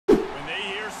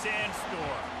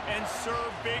store. And Sir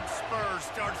Big Spur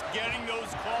starts getting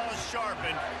those claws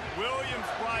sharpened.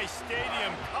 Williams-Brice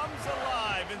Stadium comes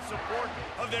alive in support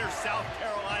of their South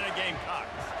Carolina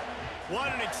Gamecocks.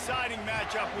 What an exciting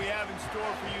matchup we have in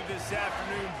store for you this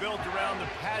afternoon, built around the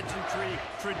pageantry,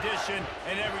 tradition,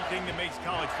 and everything that makes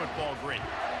college football great.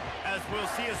 As we'll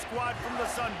see a squad from the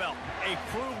Sun Belt, a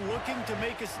crew looking to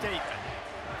make a statement,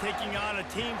 taking on a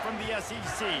team from the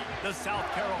SEC, the South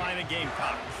Carolina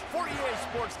Gamecocks. For EA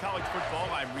Sports College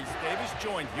Football, I'm Reese Davis,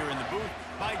 joined here in the booth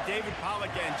by David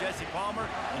Pollack and Jesse Palmer.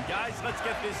 And guys, let's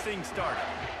get this thing started.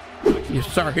 Yes,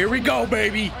 sir. Here we go,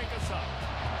 baby.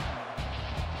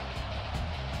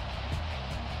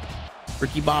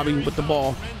 Ricky Bobby with the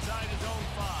ball.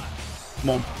 Come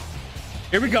on.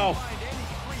 Here we go.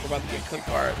 We're about to get click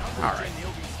art. All right.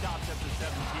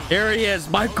 There he is,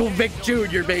 Michael Vick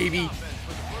Jr., baby.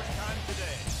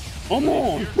 Come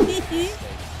on.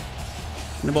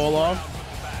 The ball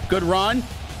off. Good run.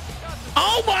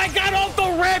 Oh my God! Off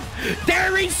the rip,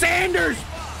 Derry Sanders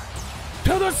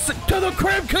to the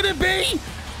crib. Could it be?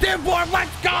 Then boy,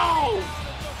 let's go!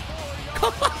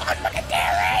 Come on, look at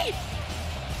Derry.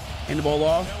 And the ball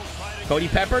off. Cody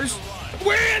Peppers.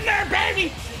 We're in there,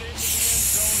 baby.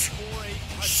 Shh.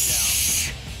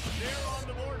 Shh.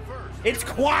 It's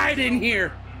quiet in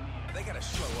here. They gotta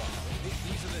show up.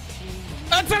 These are the teams.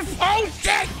 That's a phone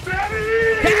check.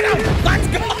 Get him. Let's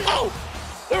go.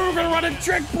 They were gonna run a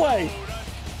trick play.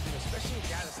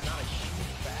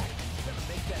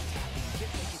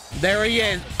 There he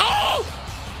is. Oh!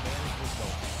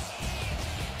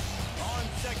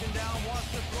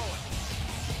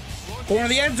 Corner of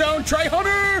the end zone, Trey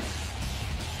Hunter.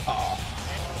 Oh.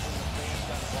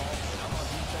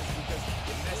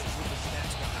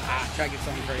 Try to get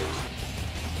something crazy.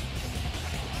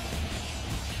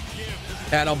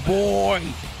 That a boy.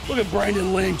 Look at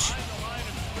Brandon Lynch.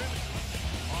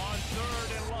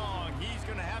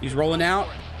 He's rolling out.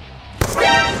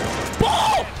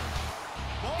 Ball!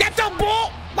 Get the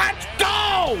ball! Let's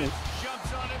go!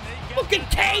 Look at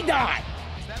K-Dot.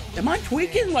 Am I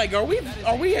tweaking? Like, are we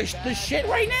the shit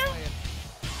right now?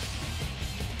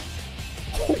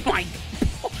 Oh my!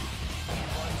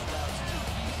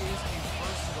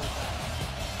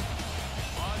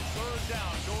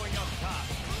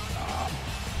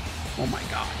 Oh my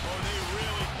God!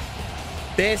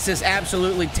 This is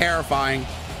absolutely terrifying.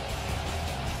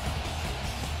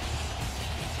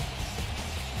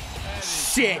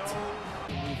 Shit!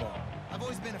 I've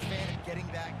always been a fan of getting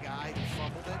that guy who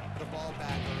fumbled it, the ball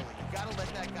back early. You gotta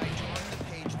let that guy turn the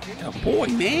page. Oh boy,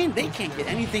 man, they can't get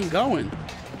anything going.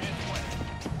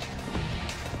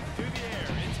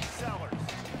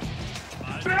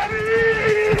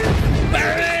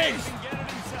 There it is!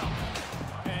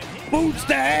 Boots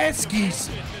the Askies.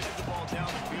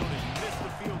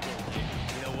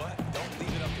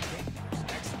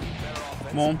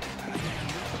 Come on.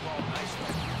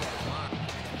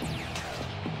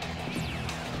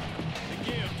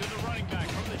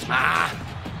 Ah!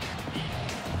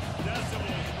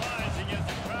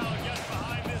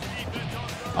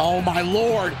 Oh my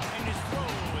Lord!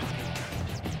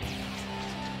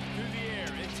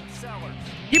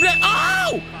 Give it!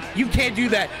 Oh! You can't do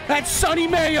that. That's Sonny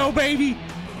Mayo, baby.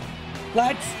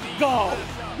 Let's go!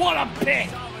 What a pick!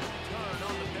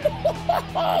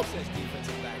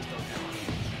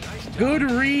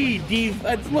 Good read,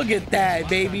 defense. Look at that,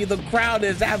 baby. The crowd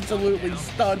is absolutely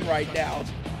stunned right now.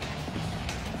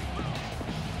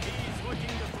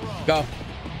 Go.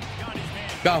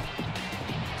 Go.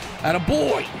 Atta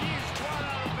boy.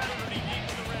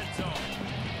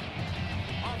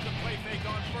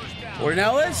 Jordan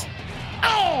Ellis.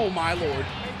 Oh, my Lord.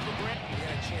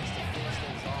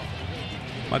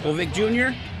 Michael Vick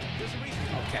Jr.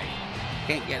 Okay.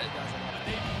 Can't get it.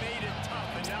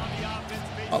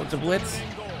 Oh, it's a blitz.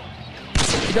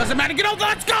 It doesn't matter. Get over.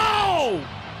 Let's go.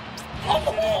 Come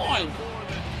on.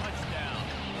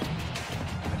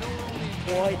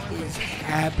 What is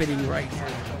happening right now?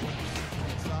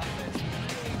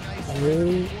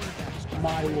 Oh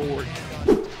my Lord.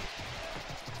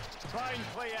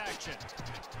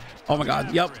 Oh my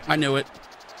God. Yep, I knew it.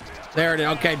 There it is.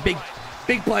 Okay, big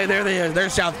play. There they is.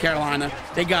 There's South Carolina.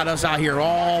 They got us out here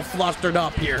all flustered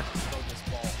up here.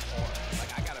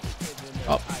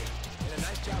 Oh.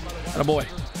 That a boy.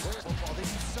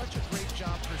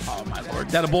 Oh my Lord.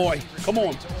 That a boy. Come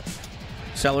on.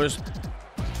 Sellers.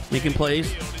 Making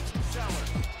plays.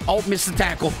 Oh, missed the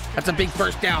tackle. That's a big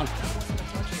first down.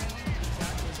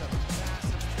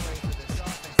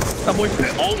 That boy,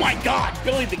 oh my God,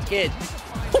 Billy the Kid.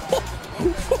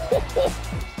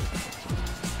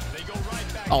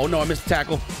 Oh no, I missed the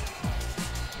tackle.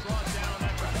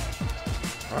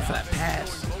 Or for that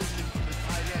pass.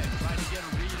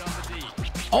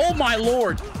 Oh my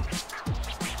Lord.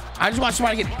 I just want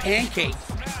somebody to get pancaked.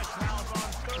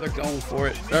 They're going for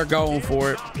it. They're going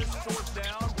for it.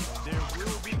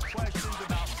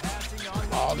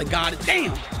 Oh, they got it.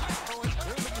 Damn.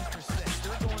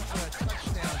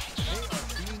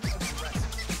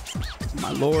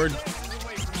 My Lord.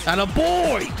 And a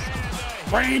boy.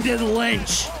 Brandon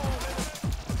Lynch.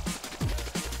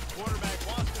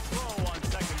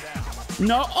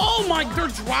 No. Oh my. They're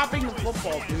dropping the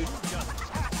football, dude.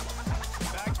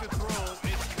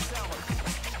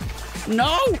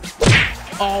 No.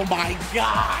 Oh my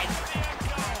God.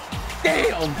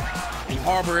 Damn. And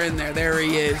Harbor in there. There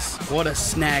he is. What a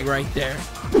snag right there.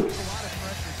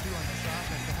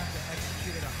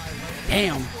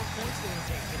 Damn.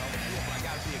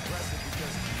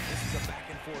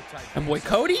 And boy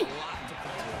Cody.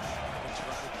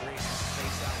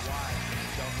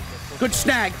 Good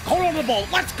snag. Hold on to the ball.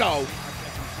 Let's go.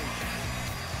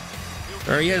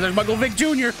 There he is. There's Michael Vick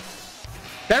Jr.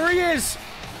 There he is.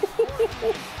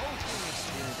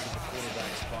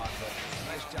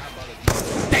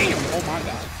 Damn. Oh my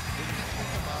God.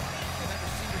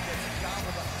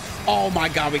 Oh my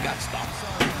God. We got stopped.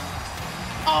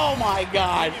 Oh my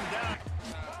God.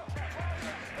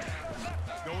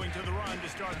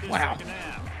 Wow.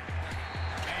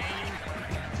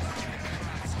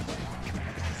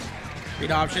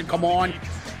 Read option, come on.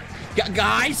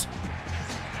 Guys?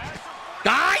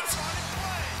 Guys?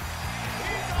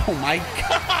 Oh my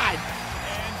God.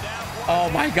 Oh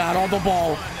my God, on the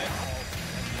ball.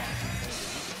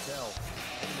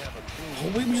 Oh,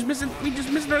 we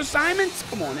just missing our assignments?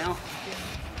 Come on now.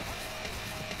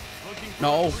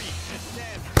 No.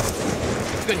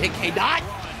 Good hit, K-Dot.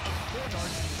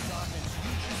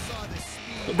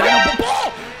 Get the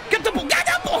ball! Get the ball! Get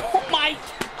the ball! Oh my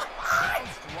God!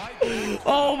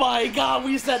 Oh my God!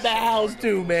 We said the house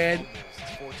too, man.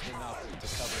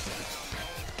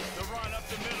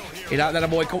 Hey, that a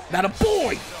boy! That a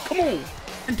boy! Come on!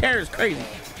 And Terra's crazy.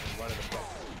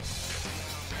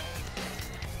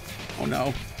 Oh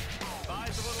no!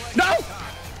 No!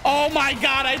 Oh my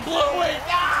God! I blew it!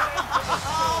 No!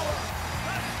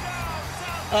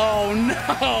 Oh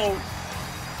no!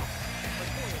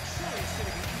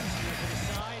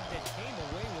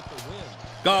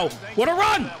 Go. What a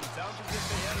run.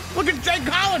 Look at Jake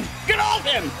Collins. Get off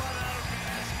him.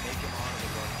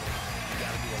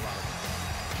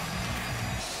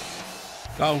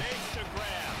 Go.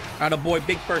 Atta boy.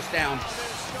 Big first down.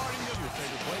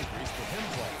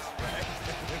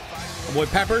 Boy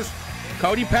Peppers.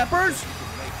 Cody Peppers.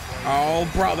 Oh,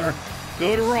 brother.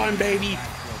 Good run, baby.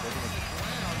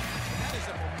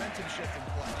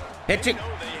 Hit it.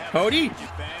 Cody.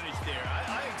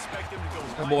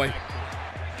 Oh, boy.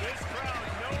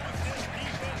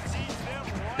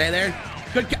 Stay there.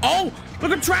 Good. Oh,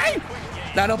 look at Trey.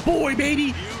 That a boy,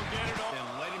 baby.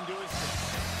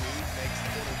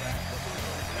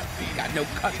 Got no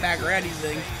cutback or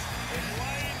anything.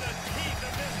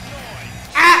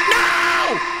 Ah,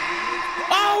 no!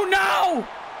 Oh no!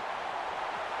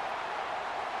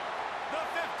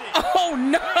 Oh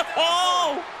no!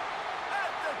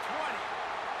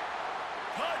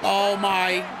 Oh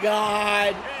my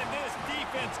God!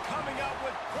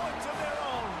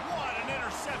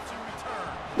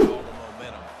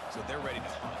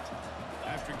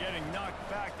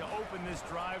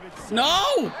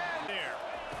 No! There.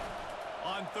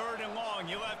 On 3rd and long,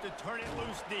 you'll have to turn it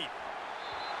loose deep.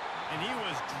 And he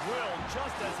was drilled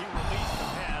just as he released the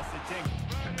pass.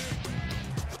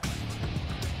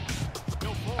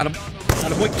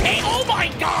 Oh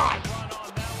my God!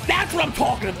 That's what I'm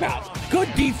talking about.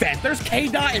 Good defense. There's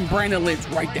K-Dot and Brandon Lynch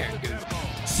right there, dude.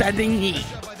 Sending heat.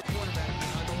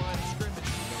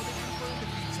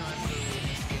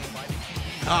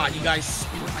 Ah, you guys.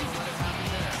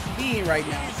 He ain't right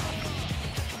now.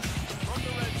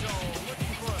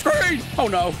 Trade! Oh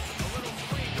no.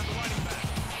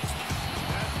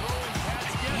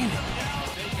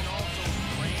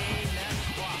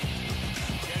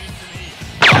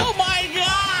 Oh my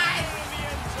God!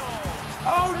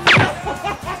 Oh no!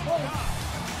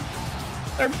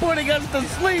 They're putting us to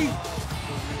sleep.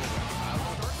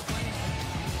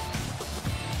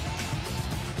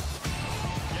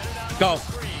 Go.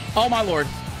 Oh my Lord.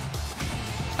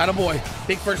 Atta boy.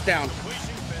 Big first down.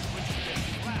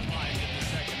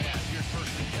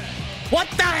 What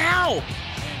the hell?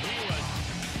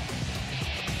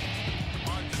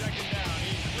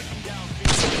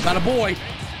 Atta boy.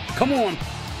 Come on.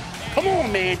 Come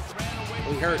on, man.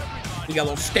 We hurt. We got a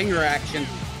little stinger action.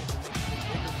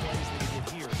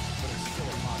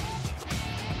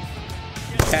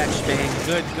 catch, man.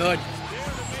 Good, good.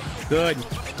 Good.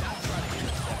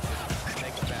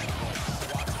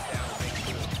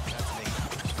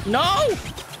 No!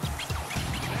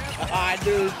 Ah,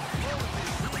 dude.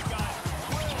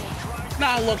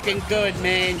 Not looking good,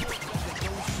 man.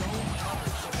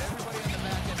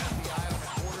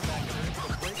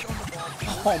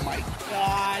 Oh my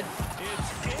God.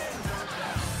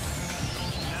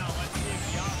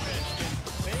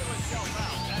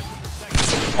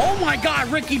 Oh my God,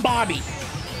 Ricky Bobby.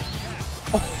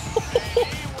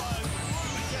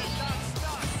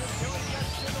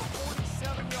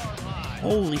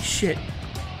 Holy shit.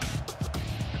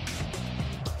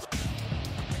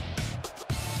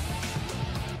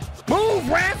 Move,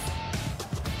 ref!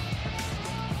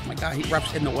 Oh my God,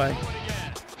 ref's in the way.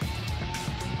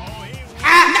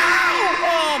 Ah, no!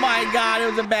 Oh my God, it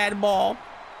was a bad ball.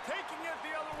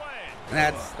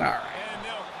 That's all right. And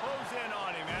they'll close in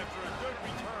on him after a good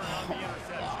return on the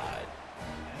interception.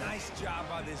 Nice job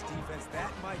by this defense.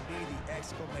 That might be the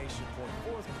exclamation point.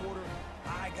 Fourth quarter,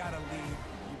 I got a lead.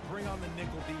 You bring on the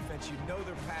nickel defense. You know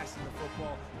they're passing the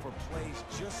football for plays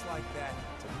just like that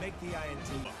to make the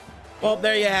INT. Well,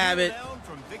 there you have it.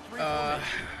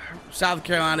 South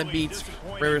Carolina beats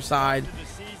Riverside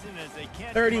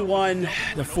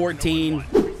 31-14.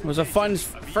 It was a fun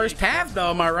first half,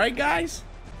 though. Am I right, guys?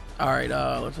 All right,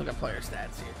 let's look at player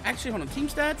stats here. Actually, hold on. Team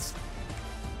stats.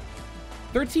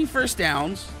 13 first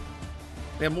downs.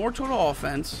 They have more total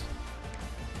offense.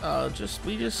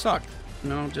 We just sucked. You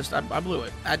know, I blew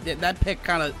it. That pick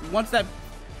kind of, once that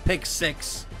pick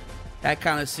 6, that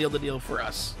kind of sealed the deal for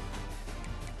us.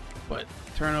 But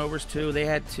turnovers too. They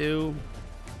had 2.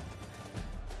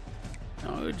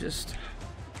 No, just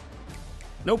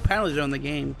no penalties on the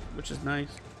game, which is nice.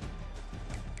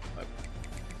 But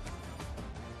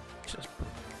just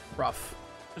rough.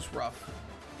 Just rough.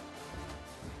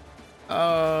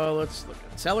 Let's look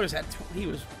at Sellers had he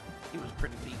was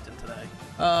pretty beaten today.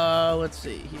 Let's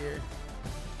see here.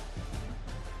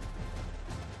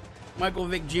 Michael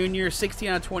Vick Jr. 16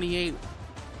 out of 28,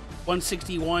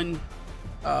 161,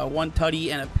 1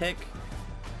 tutty and a pick.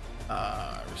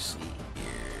 Let's see here.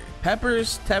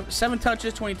 Peppers 7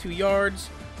 touches, 22 yards,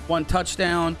 1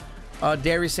 touchdown.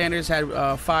 Darius Sanders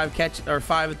had 5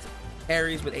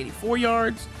 carries with 84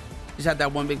 yards. Just had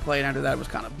that one big play, and after that it was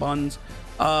kind of buns.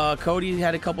 Cody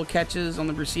had a couple catches on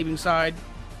the receiving side.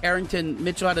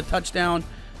 Mitchell had a touchdown.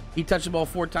 He touched the ball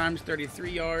 4 times,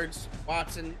 33 yards.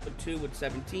 Watson with 2 with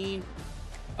 17.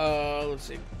 Let's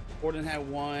see. Gordon had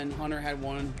 1. Hunter had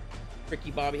 1.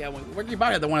 Ricky Bobby had 1. Ricky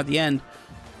Bobby had the one at the end.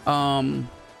 And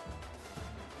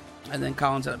then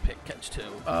Collins had a pick catch too.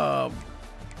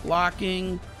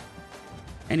 Blocking.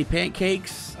 Any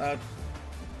pancakes?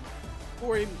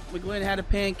 Corey McGlynn had a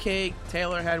pancake.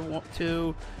 Taylor had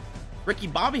 2. Ricky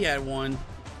Bobby had 1.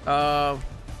 That's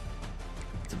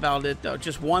about it though.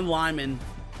 Just one lineman.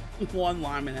 One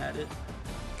lineman had it.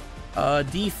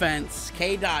 Defense.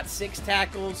 K-Dot 6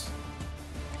 tackles.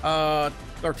 Or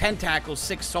 10 tackles,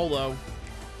 6 solo.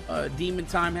 Demon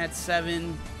Time had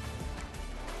 7.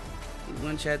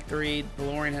 Lynch had 3.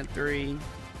 DeLorean had 3.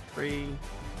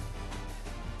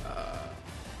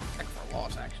 Check for a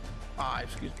loss actually. 5.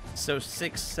 Excuse me. So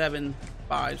 6, 7,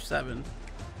 5, 7,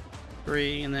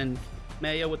 3, and then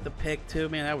Mayo with the pick too.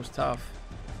 Man, that was tough.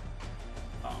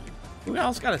 Who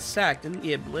else got a sack? Didn't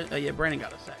yeah, Brandon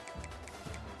got a sack.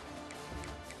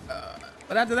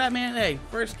 But after that, man, hey,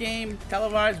 first game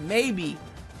televised, maybe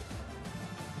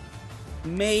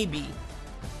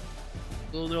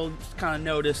they'll kind of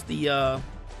notice the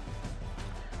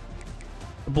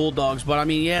Bulldogs. But I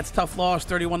mean, yeah, it's a tough loss,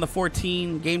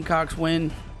 31-14. Gamecocks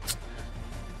win.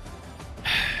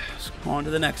 Let's go on to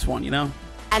the next one, you know.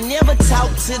 I never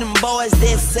talked to them boys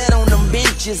that sat on them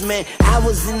benches, man. I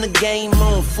was in the game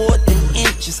on 4th and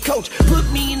inches. Coach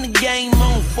put me in the game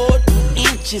on 4th and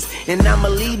inches, and I'ma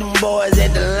lead them boys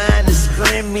at the line of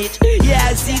scrimmage. Yeah,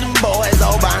 I see them boys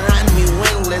all behind